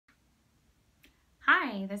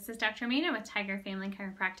Hi, this is Dr. Mina with Tiger Family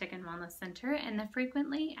Chiropractic and Wellness Center, and the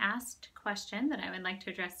frequently asked question that I would like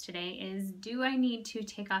to address today is, do I need to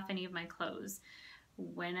take off any of my clothes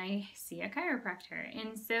when I see a chiropractor?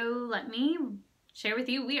 And so let me share with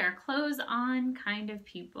you, we are clothes on kind of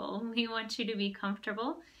people. We want you to be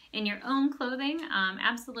comfortable in your own clothing,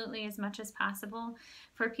 absolutely as much as possible.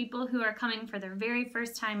 For people who are coming for their very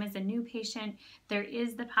first time as a new patient, there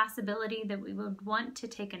is the possibility that we would want to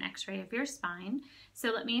take an x-ray of your spine. So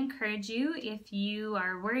let me encourage you, if you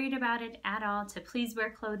are worried about it at all, to please wear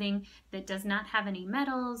clothing that does not have any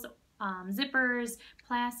metals, zippers,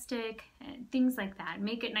 plastic, things like that.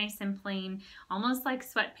 Make it nice and plain, almost like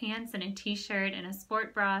sweatpants and a t-shirt and a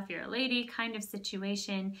sport bra if you're a lady kind of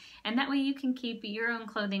situation, and that way you can keep your own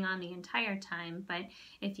clothing on the entire time. But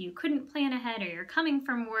if you couldn't plan ahead or you're coming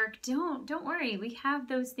from work, don't worry, we have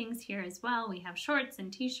those things here as well. We have shorts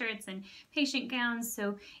and t-shirts and patient gowns,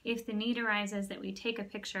 so if the need arises that we take a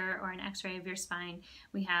picture or an x-ray of your spine,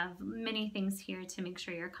 we have many things here to make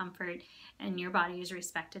sure your comfort and your body is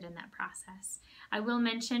respected in that process. I will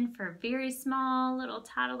mention for very small little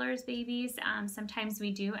toddlers, babies, sometimes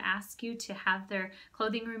we do ask you to have their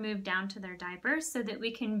clothing removed down to their diapers so that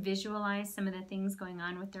we can visualize some of the things going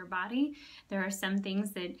on with their body. There are some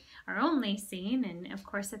things that are only seen, and of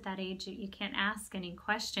course at that age you can't ask any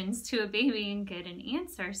questions to a baby and get an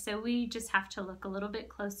answer, so we just have to look a little bit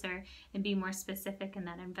closer and be more specific in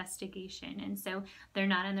that investigation. And so they're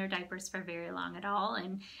not in their diapers for very long at all,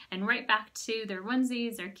 and right back to their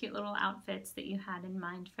onesies or cute little outfits that you had in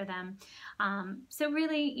mind for them. So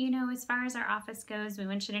really, you know, as far as our office goes, we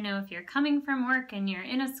want you to know if you're coming from work and you're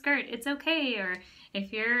in a skirt, it's okay, or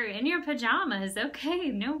if you're in your pajamas, okay,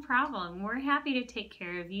 no problem. We're happy to take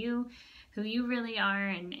care of you, who you really are,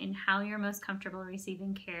 and how you're most comfortable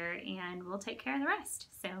receiving care, and we'll take care of the rest.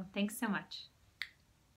 So thanks so much.